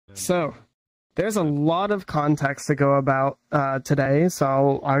So there's a lot of context to go about today.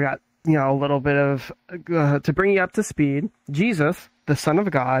 So I got, a little bit of, to bring you up to speed. Jesus, the Son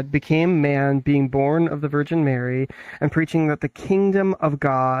of God, became man, being born of the Virgin Mary, and preaching that the kingdom of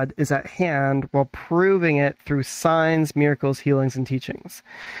God is at hand while proving it through signs, miracles, healings, and teachings.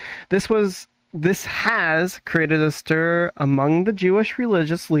 This has created a stir among the Jewish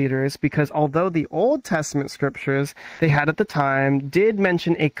religious leaders because although the Old Testament scriptures they had at the time did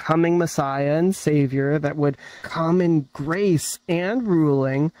mention a coming Messiah and Savior that would come in grace and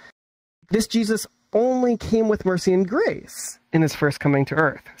ruling, this Jesus only came with mercy and grace in his first coming to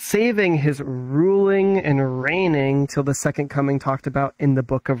earth, saving his ruling and reigning till the second coming talked about in the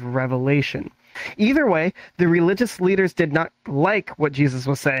book of Revelation. Either way, the religious leaders did not like what Jesus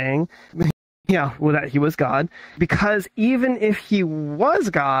was saying. That he was God, because even if he was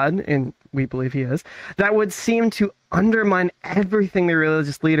God, and we believe he is, that would seem to undermine everything the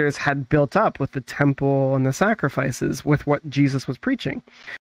religious leaders had built up with the temple and the sacrifices with what Jesus was preaching.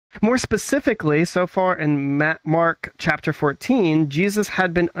 More specifically, so far in Mark chapter 14, Jesus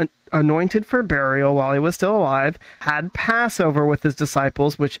had been anointed for burial while he was still alive, had Passover with his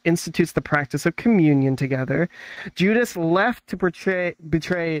disciples, which institutes the practice of communion together. Judas left to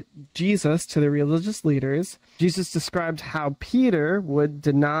betray Jesus to the religious leaders. Jesus described how Peter would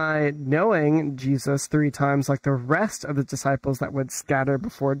deny knowing Jesus 3 times like the rest of the disciples that would scatter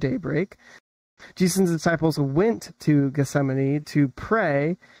before daybreak. Jesus' disciples went to Gethsemane to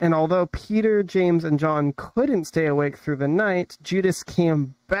pray, and although Peter, James, and John couldn't stay awake through the night, Judas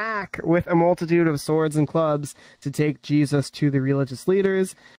came back with a multitude of swords and clubs to take Jesus to the religious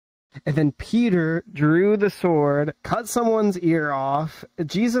leaders. And then Peter drew the sword, cut someone's ear off.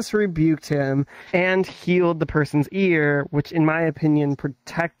 Jesus rebuked him and healed the person's ear, which in my opinion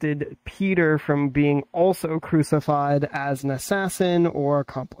protected Peter from being also crucified as an assassin or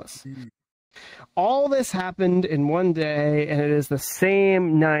accomplice. All this happened in one day, and it is the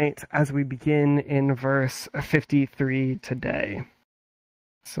same night as we begin in verse 53 today.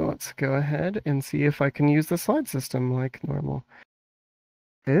 So let's go ahead and see if I can use the slide system like normal.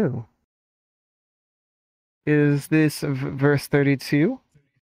 Ew. Is this verse 32?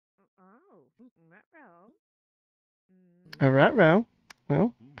 A rat row.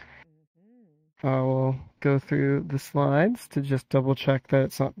 Well, I will go through the slides to just double check that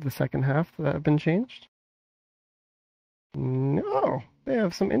it's not the second half that have been changed. No, they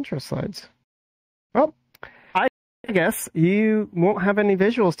have some intro slides. Well, I guess you won't have any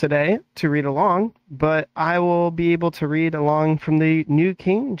visuals today to read along, but I will be able to read along from the New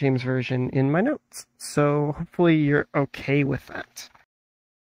King James Version in my notes. So hopefully you're okay with that.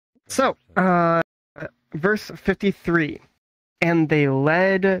 So, verse 53. And they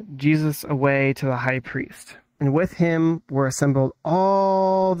led Jesus away to the high priest, and with him were assembled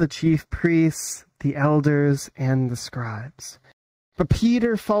all the chief priests, the elders, and the scribes. But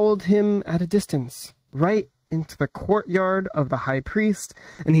Peter followed him at a distance, right into the courtyard of the high priest,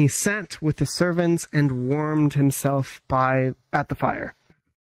 and he sat with the servants and warmed himself at the fire.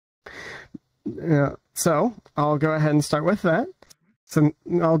 So I'll go ahead and start with that. So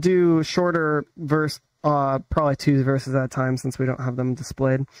I'll do shorter probably 2 verses at a time since we don't have them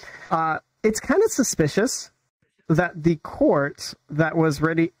displayed. It's kind of suspicious that the court that was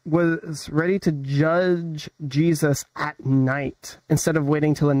ready to judge Jesus at night instead of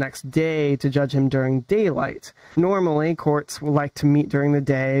waiting till the next day to judge him during daylight. Normally, courts will like to meet during the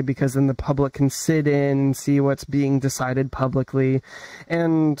day because then the public can sit in and see what's being decided publicly.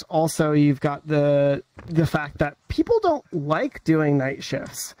 And also, you've got the fact that people don't like doing night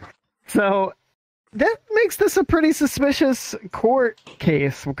shifts. So that makes this a pretty suspicious court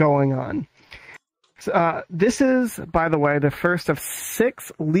case going on. This is, by the way, the first of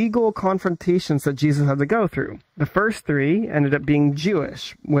 6 legal confrontations that Jesus had to go through. The first 3 ended up being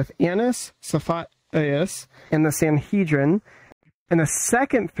Jewish, with Annas, Sapphira, and the Sanhedrin. And the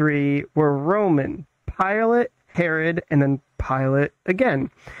second 3 were Roman, Pilate, Herod, and then Pilate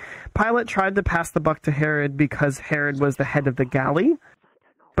again. Pilate tried to pass the buck to Herod because Herod was the head of the galley.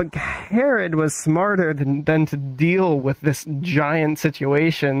 But Herod was smarter than to deal with this giant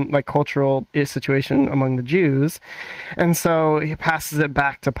situation, like cultural situation among the Jews. And so he passes it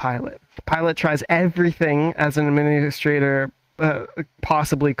back to Pilate. Pilate tries everything as an administrator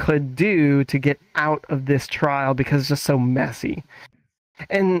possibly could do to get out of this trial because it's just so messy.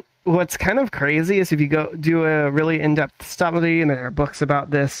 And what's kind of crazy is if you go do a really in-depth study, and there are books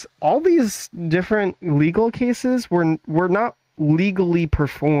about this, all these different legal cases were not legally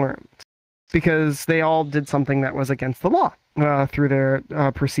performed because they all did something that was against the law through their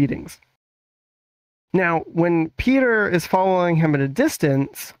proceedings. Now, when Peter is following him at a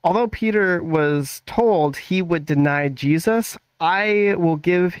distance, although Peter was told he would deny Jesus, I will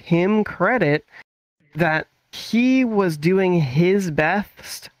give him credit that he was doing his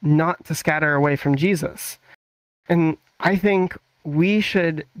best not to scatter away from Jesus. And I think we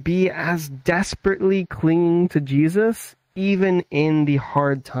should be as desperately clinging to Jesus, even in the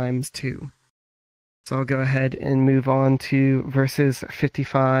hard times too. So I'll go ahead and move on to verses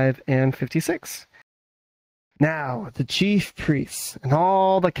 55 and 56. Now the chief priests and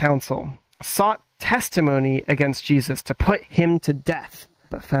all the council sought testimony against Jesus to put him to death,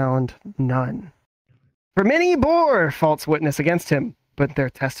 but found none. For many bore false witness against him, but their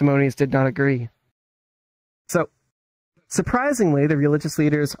testimonies did not agree. So, surprisingly, the religious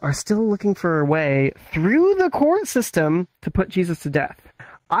leaders are still looking for a way through the court system to put Jesus to death.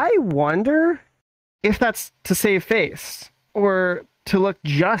 I wonder if that's to save face or to look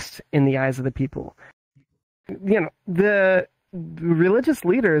just in the eyes of the people. You know, the religious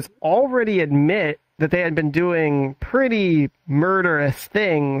leaders already admit that they had been doing pretty murderous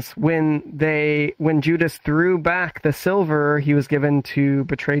things when Judas threw back the silver he was given to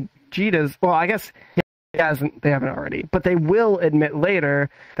betray Jesus. Well, I guess they haven't already, but they will admit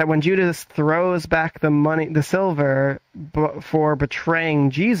later that when Judas throws back the silver for betraying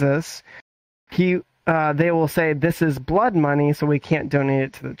Jesus, they will say, this is blood money, so we can't donate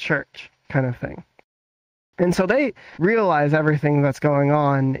it to the church, kind of thing. And so they realize everything that's going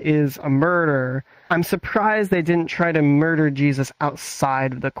on is a murder. I'm surprised they didn't try to murder Jesus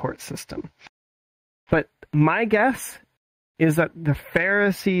outside of the court system. But my guess is that the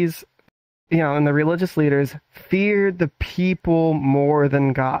Pharisees, and the religious leaders feared the people more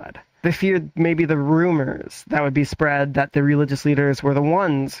than God. They feared maybe the rumors that would be spread that the religious leaders were the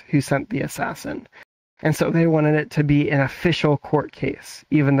ones who sent the assassin. And so they wanted it to be an official court case,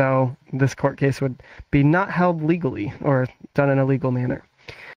 even though this court case would be not held legally or done in a legal manner.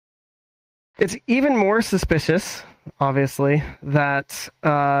 It's even more suspicious, obviously, that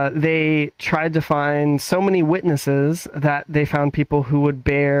they tried to find so many witnesses that they found people who would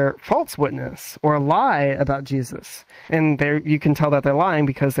bear false witness or lie about Jesus. And you can tell that they're lying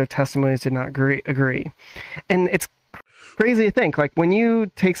because their testimonies did not agree. And it's crazy to think, like, when you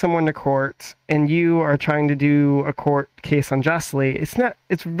take someone to court and you are trying to do a court case unjustly,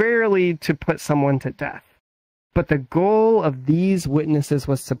 it's rarely to put someone to death. But the goal of these witnesses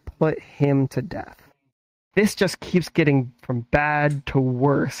was to put him to death. This just keeps getting from bad to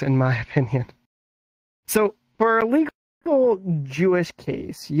worse, in my opinion. So, for a legal Jewish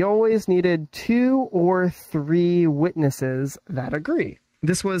case, you always needed 2 or 3 witnesses that agree.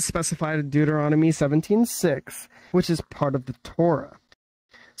 This was specified in Deuteronomy 17:6, which is part of the Torah.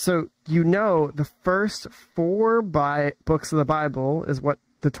 So, the first 4 books of the Bible is what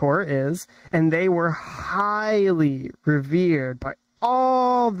the Torah is, and they were highly revered by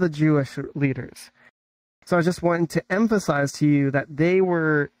all the Jewish leaders. So I just wanted to emphasize to you that they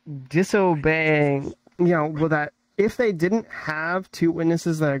were disobeying, that if they didn't have 2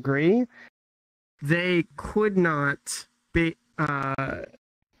 witnesses that agree, they could not be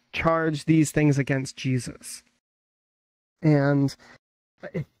charge these things against Jesus. And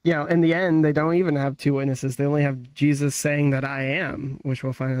in the end, they don't even have 2 witnesses. They only have Jesus saying that I am, which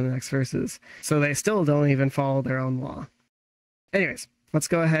we'll find in the next verses. So they still don't even follow their own law. Anyways, let's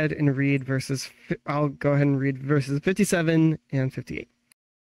go ahead and read I'll go ahead and read verses 57 and 58.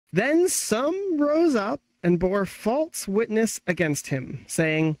 Then some rose up and bore false witness against him,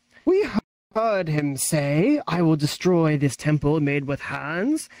 saying, we heard him say, I will destroy this temple made with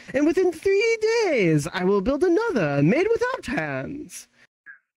hands, and within 3 days I will build another made without hands.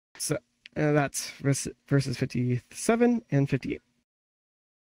 So that's verses 57 and 58.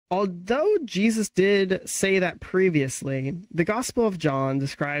 Although Jesus did say that previously, the Gospel of John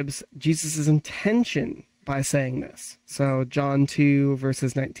describes Jesus' intention by saying this. So John 2,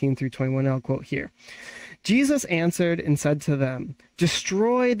 verses 19 through 21, I'll quote here. Jesus answered and said to them,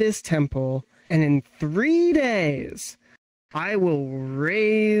 destroy this temple, and in 3 days I will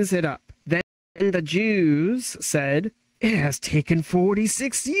raise it up. Then the Jews said, it has taken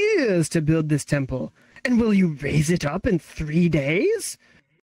 46 years to build this temple, and will you raise it up in 3 days?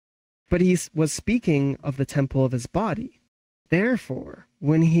 But he was speaking of the temple of his body. Therefore,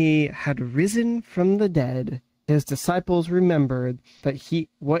 when he had risen from the dead, his disciples remembered that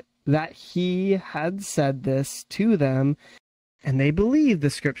he had said this to them, and they believed the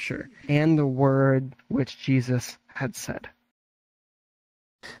scripture and the word which Jesus had said.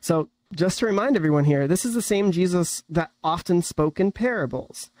 So, just to remind everyone here, this is the same Jesus that often spoke in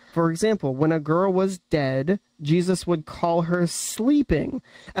parables. For example, when a girl was dead, Jesus would call her sleeping,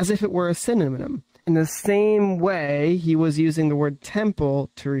 as if it were a synonym. In the same way, he was using the word temple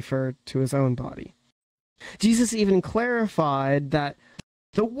to refer to his own body. Jesus even clarified that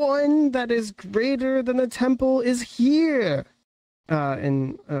the one that is greater than the temple is here.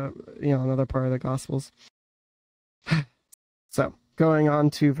 In another part of the Gospels. So, going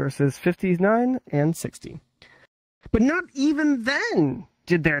on to verses 59 and 60. But not even then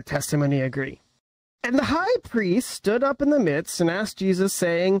did their testimony agree. And the high priest stood up in the midst and asked Jesus,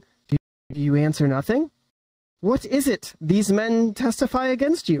 saying, "Do you answer nothing? What is it these men testify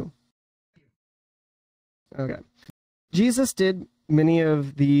against you?" Okay. Jesus did many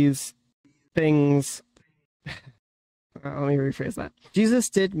of these things. Let me rephrase that. Jesus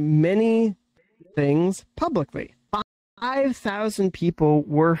did many things publicly. 5,000 people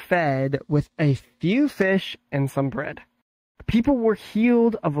were fed with a few fish and some bread. People were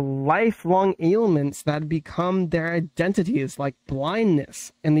healed of lifelong ailments that had become their identities, like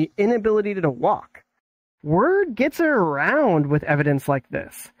blindness and the inability to walk. Word gets around with evidence like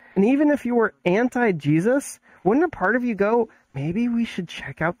this. And even if you were anti-Jesus, wouldn't a part of you go, maybe we should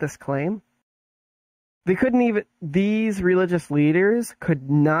check out this claim? These religious leaders could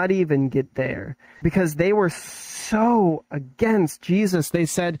not even get there because they were so against Jesus. They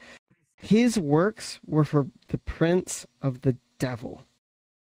said his works were for the prince of the devil.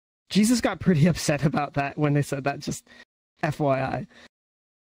 Jesus got pretty upset about that when they said that, just FYI.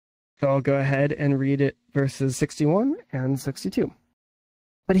 So I'll go ahead and read it, verses 61 and 62.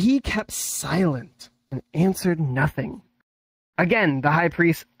 But he kept silent and answered nothing. Again, the high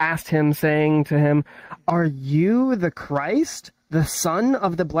priest asked him, saying to him, "Are you the Christ, the Son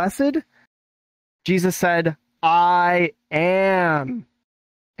of the Blessed?" Jesus said, "I am.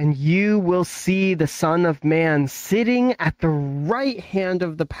 And you will see the Son of Man sitting at the right hand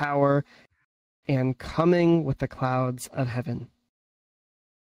of the power and coming with the clouds of heaven."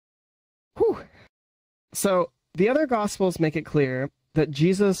 Whew. So the other Gospels make it clear that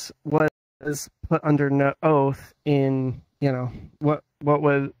Jesus was put under no oath in what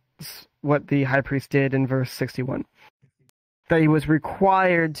the high priest did in verse 61, that he was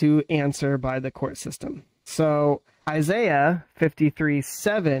required to answer by the court system. So Isaiah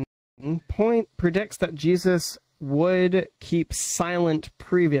 53:7 predicts that Jesus would keep silent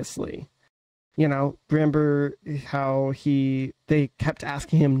previously. Remember how they kept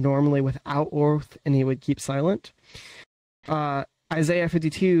asking him normally without oath and he would keep silent? Isaiah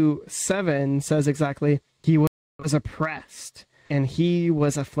 52:7 says exactly, "He was oppressed, and he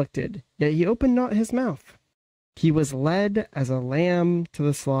was afflicted, yet he opened not his mouth. He was led as a lamb to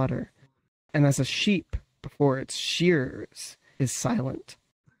the slaughter, and as a sheep before its shearers is silent.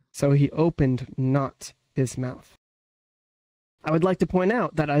 So he opened not his mouth." I would like to point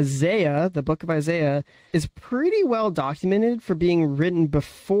out that Isaiah, the book of Isaiah, is pretty well documented for being written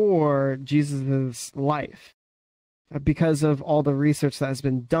before Jesus' life, because of all the research that has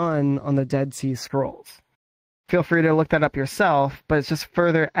been done on the Dead Sea Scrolls. Feel free to look that up yourself, but it's just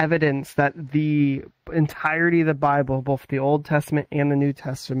further evidence that the entirety of the Bible, both the Old Testament and the New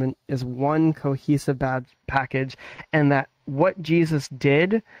Testament, is one cohesive package, and that what Jesus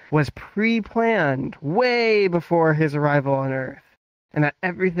did was pre-planned way before his arrival on earth, and that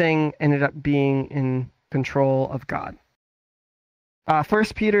everything ended up being in control of God.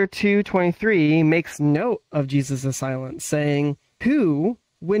 1 Peter 2:23 makes note of Jesus' silence, saying, "Who,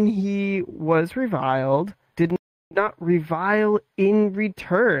 when he was reviled, did not revile in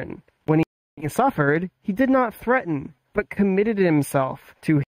return. When he suffered, he did not threaten, but committed himself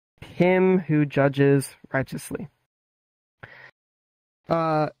to him who judges righteously."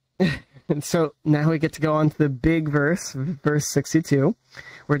 And so now we get to go on to the big verse 62,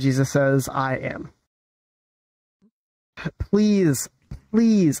 where Jesus says, "I am." Please,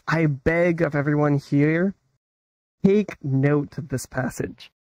 I beg of everyone here, take note of this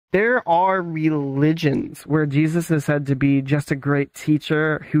passage. There are religions where Jesus is said to be just a great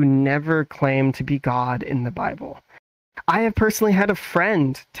teacher who never claimed to be God in the Bible. I have personally had a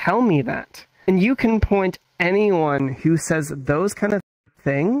friend tell me that. And you can point anyone who says those kind of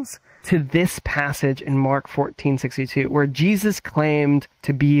things to this passage in Mark 14:62, where Jesus claimed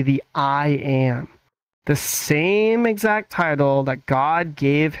to be the I am. The same exact title that God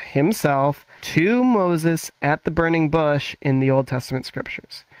gave himself to Moses at the burning bush in the Old Testament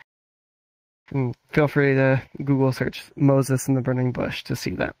scriptures. And feel free to Google search Moses in the burning bush to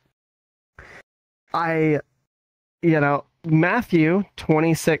see that. Matthew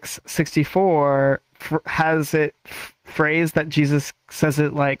 26:64 has it phrased that Jesus says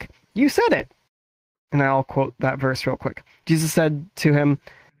it like, "You said it." And I'll quote that verse real quick. Jesus said to him,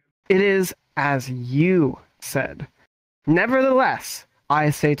 "It is as you said. Nevertheless, I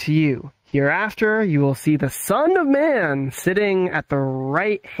say to you, Hereafter you will see the Son of Man sitting at the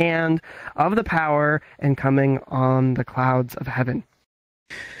right hand of the power and coming on the clouds of heaven.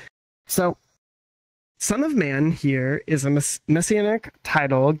 So, Son of Man here is a messianic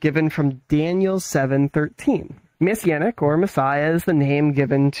title given from Daniel 7:13. Messianic, or Messiah, is the name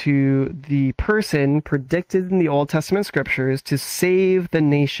given to the person predicted in the Old Testament scriptures to save the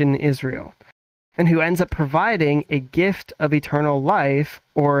nation Israel, and who ends up providing a gift of eternal life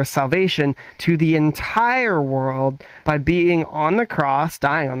or salvation to the entire world by being on the cross,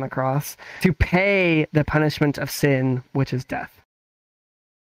 dying on the cross, to pay the punishment of sin, which is death.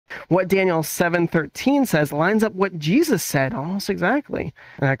 What Daniel 7:13 says lines up what Jesus said almost exactly.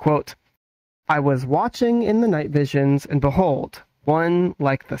 And I quote, "I was watching in the night visions, and behold, one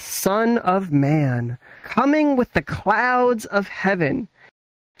like the Son of Man, coming with the clouds of heaven.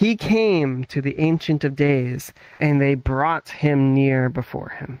 He came to the Ancient of Days, and they brought him near before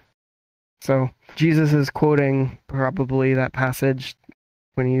him." So Jesus is quoting probably that passage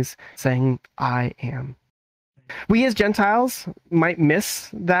when he's saying, "I am." We as Gentiles might miss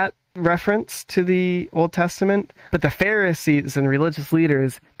that reference to the Old Testament, but the Pharisees and religious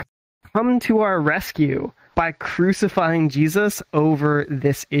leaders come to our rescue by crucifying Jesus over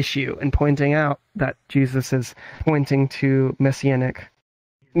this issue and pointing out that Jesus is pointing to messianic,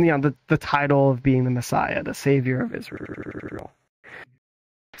 the title of being the Messiah, the Savior of Israel.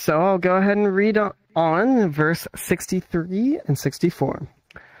 So I'll go ahead and read on verse 63 and 64.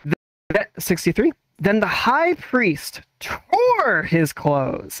 63. Then the high priest tore his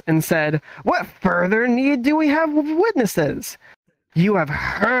clothes and said, "What further need do we have of witnesses? You have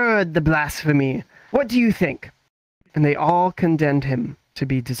heard the blasphemy. What do you think?" And they all condemned him to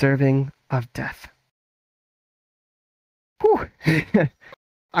be deserving of death. Whew.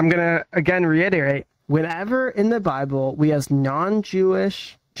 I'm going to again reiterate, whenever in the Bible we as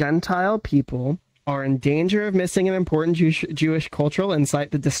non-Jewish Gentile people are in danger of missing an important Jewish cultural insight,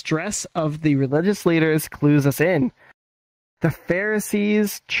 the distress of the religious leaders clues us in. The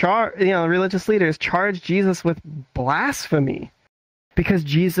Pharisees, religious leaders, charged Jesus with blasphemy because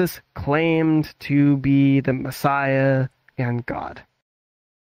Jesus claimed to be the Messiah and God.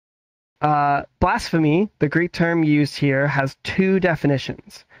 Blasphemy, the Greek term used here, has two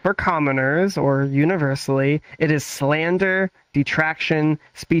definitions. For commoners, or universally, it is slander, detraction,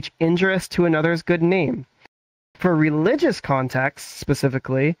 speech injurious to another's good name. For religious contexts,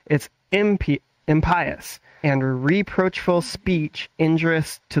 specifically, it's impious and reproachful speech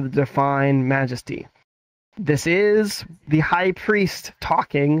injurious to the divine majesty. This is the high priest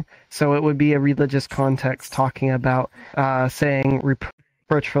talking, so it would be a religious context talking about saying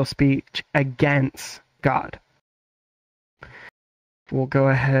reproachful speech against God. We'll go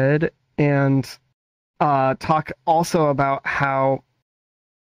ahead and talk also about how,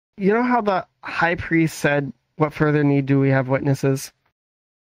 how the high priest said, "What further need do we have witnesses?"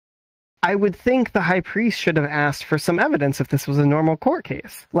 I would think the high priest should have asked for some evidence if this was a normal court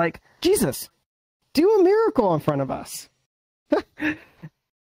case. Like, "Jesus, do a miracle in front of us."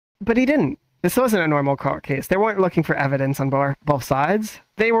 But he didn't. This wasn't a normal court case. They weren't looking for evidence on both sides.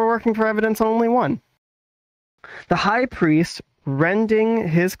 They were working for evidence on only one. The high priest rending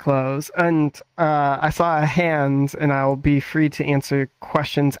his clothes, and I saw a hand, and I'll be free to answer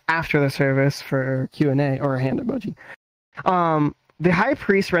questions after the service for Q&A, or a hand emoji. The high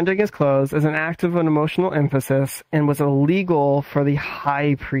priest rending his clothes is an act of an emotional emphasis and was illegal for the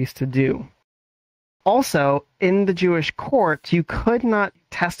high priest to do. Also, in the Jewish court, you could not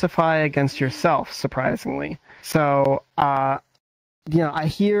testify against yourself, surprisingly. So, I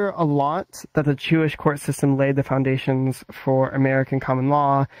hear a lot that the Jewish court system laid the foundations for American common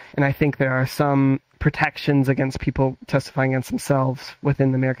law, and I think there are some protections against people testifying against themselves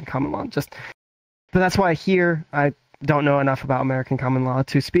within the American common law. But that's why I don't know enough about American common law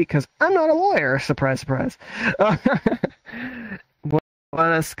to speak, because I'm not a lawyer. Surprise, surprise.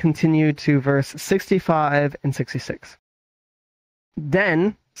 Let us continue to verse 65 and 66.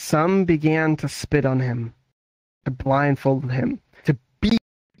 Then some began to spit on him, to blindfold him, to beat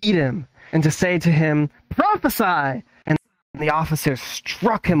him, and to say to him, "Prophesy!" And the officers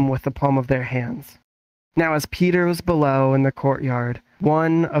struck him with the palm of their hands. Now as Peter was below in the courtyard,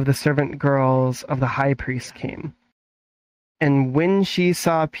 one of the servant girls of the high priest came. And when she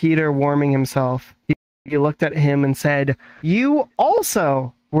saw Peter warming himself, he looked at him and said, "You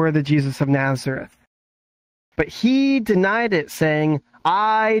also were the Jesus of Nazareth." But he denied it, saying,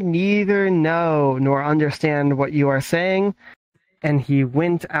 "I neither know nor understand what you are saying." And he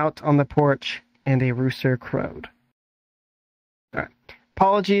went out on the porch, and a rooster crowed. All right.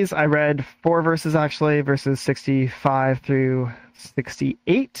 Apologies, I read 4 verses actually, verses 65 through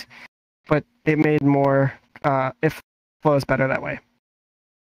 68. but it made more, it flows better that way.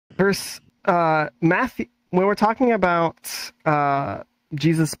 Verse, Matthew, when we're talking about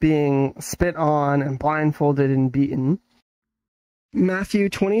Jesus being spit on and blindfolded and beaten, Matthew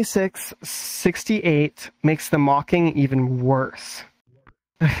 26:68 makes the mocking even worse.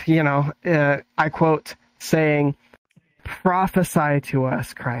 I quote, saying, "Prophesy to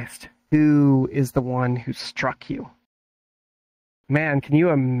us, Christ. Who is the one who struck you?" Man, can you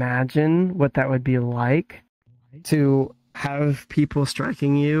imagine what that would be like to have people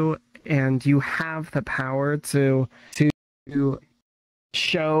striking you, and you have the power to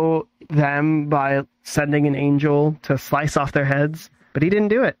show them by sending an angel to slice off their heads? But he didn't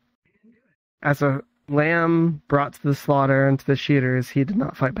do it. As a lamb brought to the slaughter and to the shearers, he did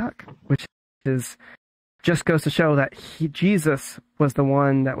not fight back, which is just goes to show that Jesus was the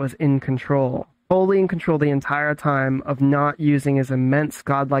one that was in control, fully in control the entire time, of not using his immense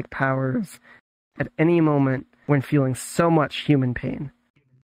godlike powers at any moment when feeling so much human pain.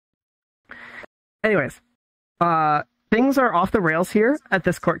 Anyways, things are off the rails here at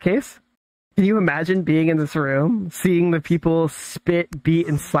this court case. Can you imagine being in this room, seeing the people spit, beat,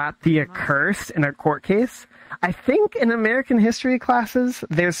 and slap the accursed in a court case? I think in American history classes,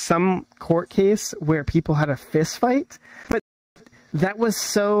 there's some court case where people had a fist fight, but that was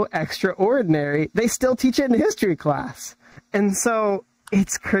so extraordinary, they still teach it in history class. And so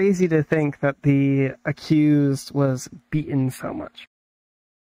it's crazy to think that the accused was beaten so much.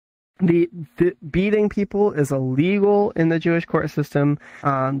 The beating people is illegal in the Jewish court system.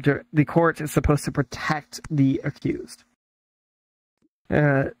 The court is supposed to protect the accused.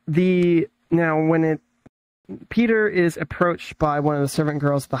 Peter is approached by one of the servant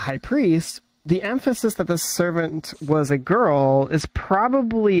girls of the high priest, the emphasis that the servant was a girl is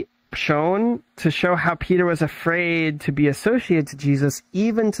probably shown to show how Peter was afraid to be associated to Jesus,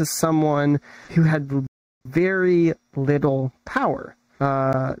 even to someone who had very little power.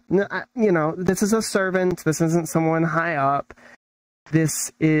 This is a servant. This isn't someone high up.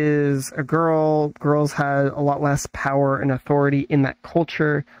 This is a girl. Girls had a lot less power and authority in that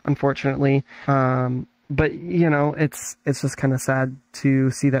culture, unfortunately. But it's just kind of sad to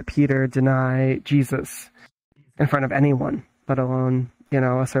see that Peter deny Jesus in front of anyone, let alone,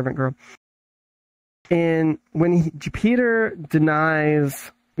 a servant girl. And when Peter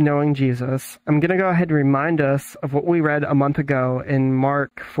denies knowing Jesus, I'm going to go ahead and remind us of what we read a month ago in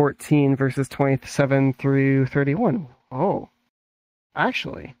Mark 14, verses 27 through 31. Oh,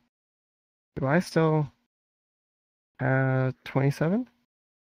 actually, do I still have 27?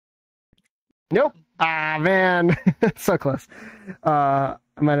 Nope. Ah, man. So close. I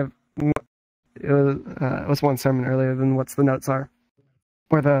might have, it was one sermon earlier than what's the notes are,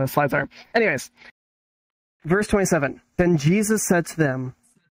 or the slides are. Anyways, verse 27. Then Jesus said to them,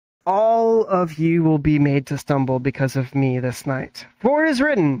 "All of you will be made to stumble because of me this night. For it is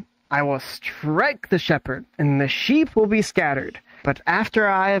written, I will strike the shepherd, and the sheep will be scattered. But after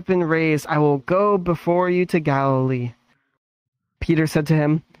I have been raised, I will go before you to Galilee." Peter said to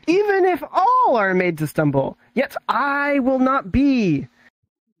him, "Even if all are made to stumble, yet I will not be."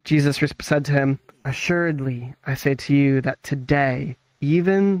 Jesus said to him, "Assuredly, I say to you that today,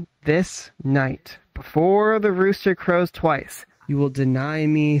 even this night, before the rooster crows twice, you will deny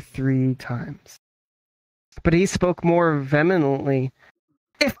me 3 times. But he spoke more vehemently,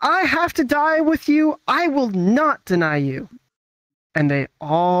 "If I have to die with you, I will not deny you." And they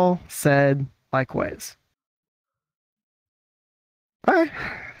all said likewise. All right,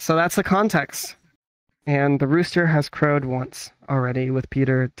 so that's the context. And the rooster has crowed once already, with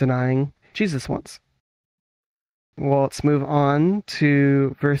Peter denying Jesus once. Well, let's move on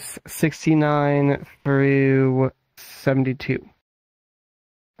to verse 69 through 72.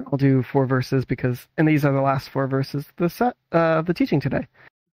 I'll do 4 verses and these are the last 4 verses of the teaching today.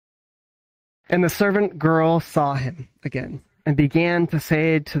 And the servant girl saw him again, and began to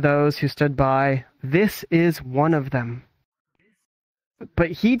say to those who stood by, "This is one of them."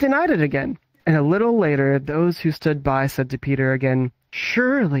 But he denied it again. And a little later, those who stood by said to Peter again,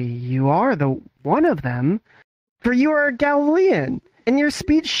 "Surely you are the one of them, for you are a Galilean, and your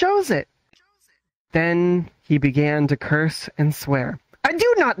speech shows it." Then he began to curse and swear, "I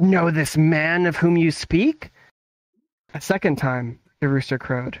do not know this man of whom you speak." A second time the rooster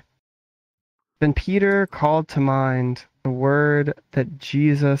crowed. Then Peter called to mind the word that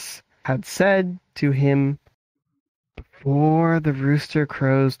Jesus had said to him, "Before the rooster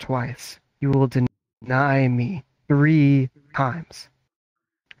crows twice, you will deny me 3 times."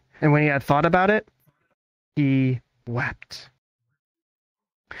 And when he had thought about it, he wept.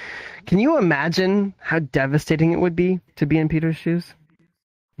 Can you imagine how devastating it would be to be in Peter's shoes?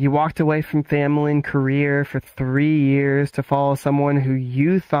 You walked away from family and career for 3 years to follow someone who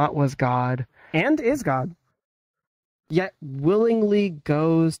you thought was God and is God, yet willingly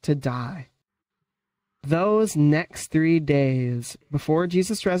goes to die. Those next 3 days before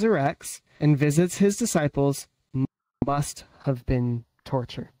Jesus resurrects and visits his disciples must have been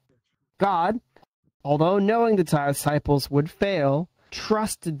torture. God, although knowing the disciples would fail,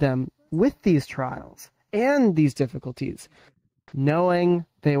 trusted them with these trials and these difficulties, knowing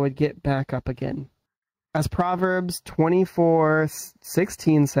they would get back up again. As Proverbs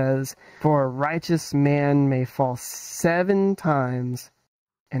 24:16 says, "For a righteous man may fall 7 times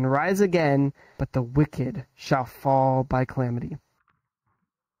and rise again, but the wicked shall fall by calamity."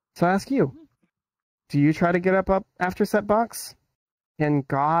 So I ask you, do you try to get up after setbacks? Can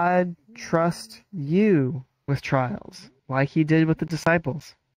God trust you with trials like he did with the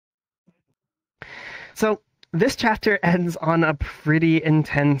disciples? So this chapter ends on a pretty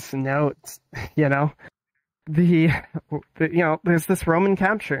intense note, you know. There's this Roman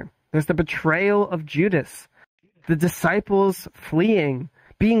capture. There's the betrayal of Judas. The disciples fleeing,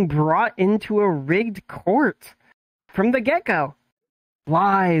 being brought into a rigged court from the get-go.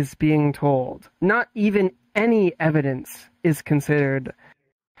 Lies being told. Not even any evidence is considered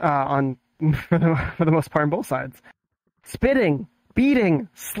for the most part on both sides. Spitting, beating,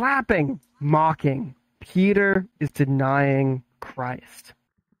 slapping, mocking. Peter is denying Christ.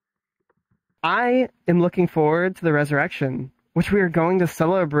 I am looking forward to the resurrection, which we are going to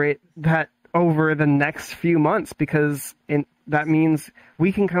celebrate that over the next few months, because that means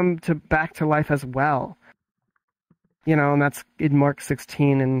we can come back to life as well. And that's in Mark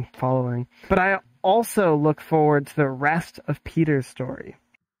 16 and following. But I also look forward to the rest of Peter's story.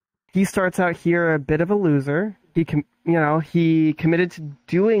 He starts out here a bit of a loser. He committed to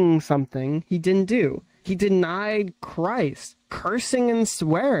doing something he didn't do. He denied Christ, cursing and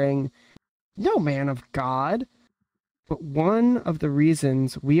swearing. No man of God. But one of the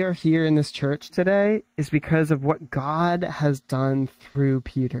reasons we are here in this church today is because of what God has done through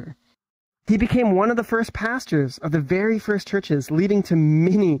Peter. He became one of the first pastors of the very first churches, leading to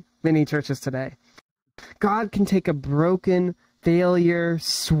many, many churches today. God can take a broken, failure,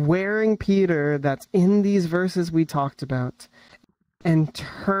 swearing Peter that's in these verses we talked about and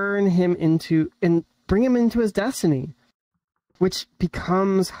turn him into, and bring him into his destiny, which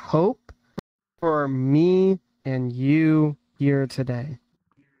becomes hope for me and you here today.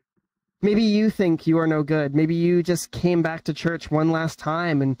 Maybe you think you are no good. Maybe you just came back to church one last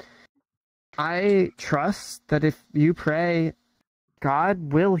time, and I trust that if you pray,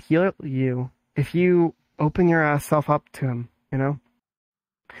 God will heal you if you open yourself up to him,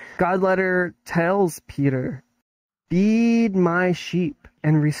 God later tells Peter, "Feed my sheep,"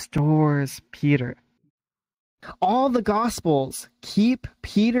 and restores Peter. All the Gospels keep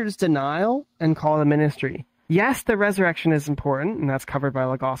Peter's denial and call to ministry. Yes, the resurrection is important, and that's covered by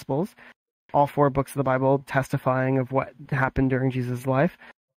the Gospels. All 4 books of the Bible testifying of what happened during Jesus' life.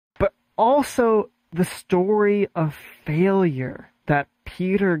 But also the story of failure that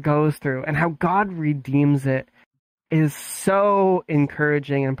Peter goes through and how God redeems it is so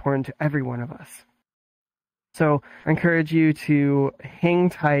encouraging and important to every one of us. So I encourage you to hang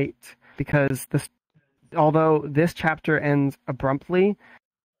tight, because although this chapter ends abruptly,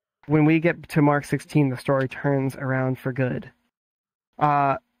 when we get to Mark 16, the story turns around for good.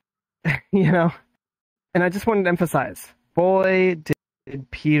 And I just wanted to emphasize, boy, did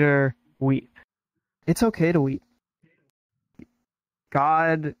Peter weep. It's okay to weep.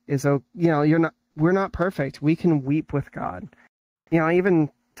 God is, we're not perfect. We can weep with God. It even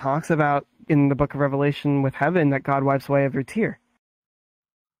talks about in the book of Revelation with heaven that God wipes away every tear.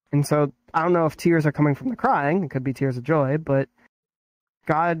 And so I don't know if tears are coming from the crying. It could be tears of joy, but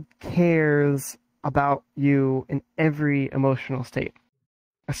God cares about you in every emotional state,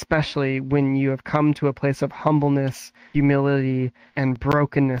 especially when you have come to a place of humbleness, humility, and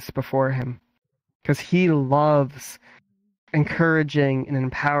brokenness before him, because he loves encouraging and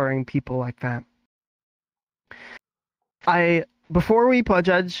empowering people like that. Before we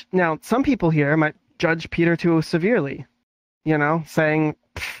judge, now some people here might judge Peter too severely, saying,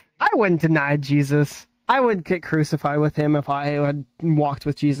 I wouldn't deny Jesus. I would get crucified with him if I had walked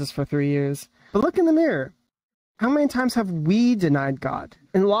with Jesus for 3 years. But look in the mirror. How many times have we denied God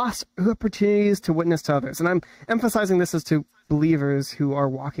and lost opportunities to witness to others? And I'm emphasizing this as to believers who are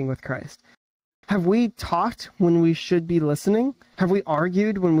walking with Christ. Have we talked when we should be listening? Have we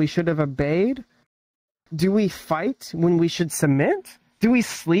argued when we should have obeyed? Do we fight when we should submit? Do we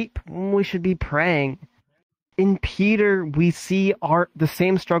sleep when we should be praying? In Peter, we see the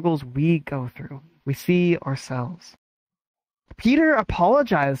same struggles we go through. We see ourselves. Peter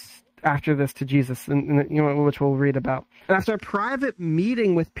apologized after this to Jesus, and which we'll read about. And after a private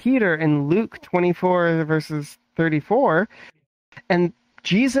meeting with Peter in Luke 24, verses 34, and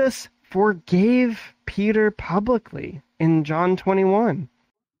Jesus forgave Peter publicly in John 21.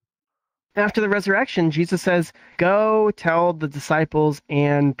 After the resurrection, Jesus says, "Go tell the disciples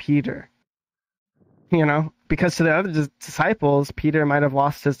and Peter." Because to the other disciples, Peter might have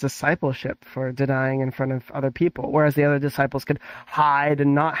lost his discipleship for denying in front of other people, whereas the other disciples could hide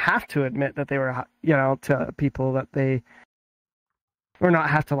and not have to admit that they were, to people that they, or not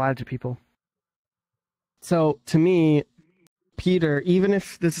have to lie to people. So to me, Peter, even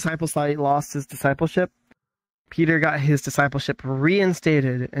if the disciples thought he lost his discipleship, Peter got his discipleship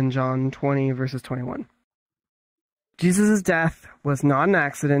reinstated in John 20, verses 21. Jesus' death was not an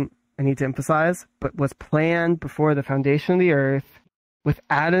accident, I need to emphasize, but was planned before the foundation of the earth, with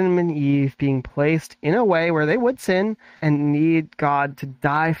Adam and Eve being placed in a way where they would sin and need God to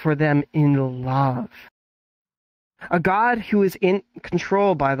die for them in love. A God who is in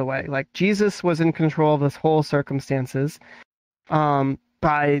control, by the way. Like Jesus was in control of this whole circumstances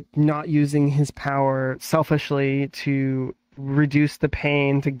by not using his power selfishly to reduce the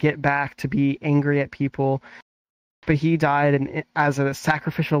pain, to get back, to be angry at people. But he died as a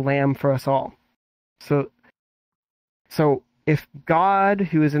sacrificial lamb for us all. So if God,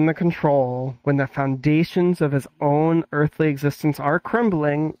 who is in the control, when the foundations of his own earthly existence are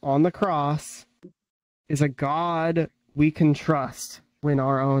crumbling on the cross, is a God we can trust when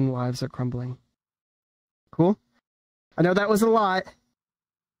our own lives are crumbling. Cool? I know that was a lot,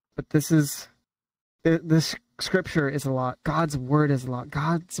 but this scripture is a lot. God's word is a lot.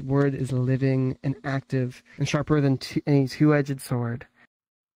 God's word is living and active and sharper than any two-edged sword.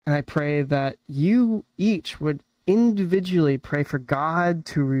 And I pray that you each would individually pray for God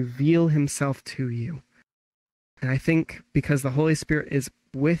to reveal himself to you. And I think because the Holy Spirit is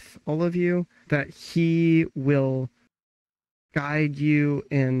with all of you, that he will guide you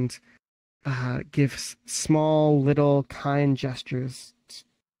and give small, little, kind gestures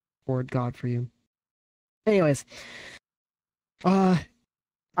toward God for you. Anyways, I'm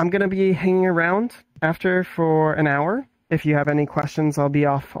going to be hanging around after for an hour. If you have any questions, I'll be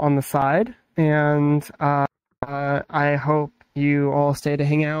off on the side. And I hope you all stay to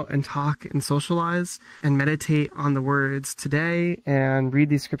hang out and talk and socialize and meditate on the words today and read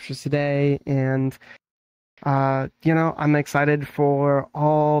these scriptures today. And, I'm excited for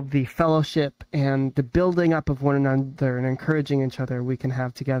all the fellowship and the building up of one another and encouraging each other we can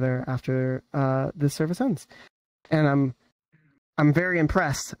have together after this service ends. And I'm very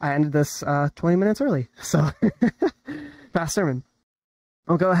impressed. I ended this 20 minutes early, so fast sermon.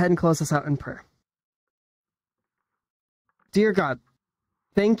 I'll go ahead and close this out in prayer. Dear God,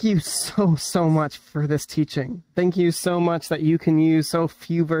 thank you so much for this teaching. Thank you so much that you can use so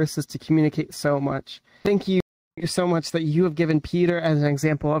few verses to communicate so much. Thank you so much that you have given Peter as an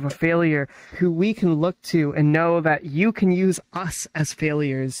example of a failure who we can look to and know that you can use us as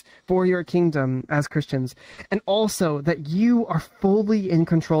failures for your kingdom as Christians. And also that you are fully in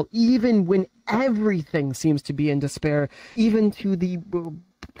control even when everything seems to be in despair, even to the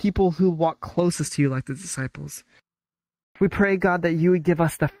people who walk closest to you like the disciples. We pray, God, that you would give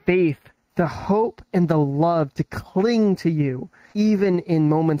us the faith, the hope, and the love to cling to you, even in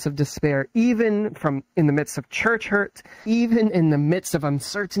moments of despair, even in the midst of church hurt, even in the midst of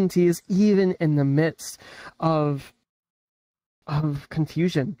uncertainties, even in the midst of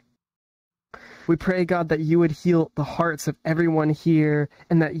confusion. We pray, God, that you would heal the hearts of everyone here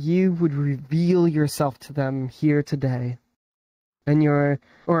and that you would reveal yourself to them here today. And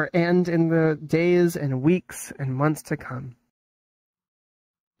in the days and weeks and months to come.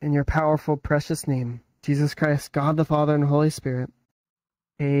 In your powerful, precious name, Jesus Christ, God the Father and Holy Spirit.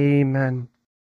 Amen.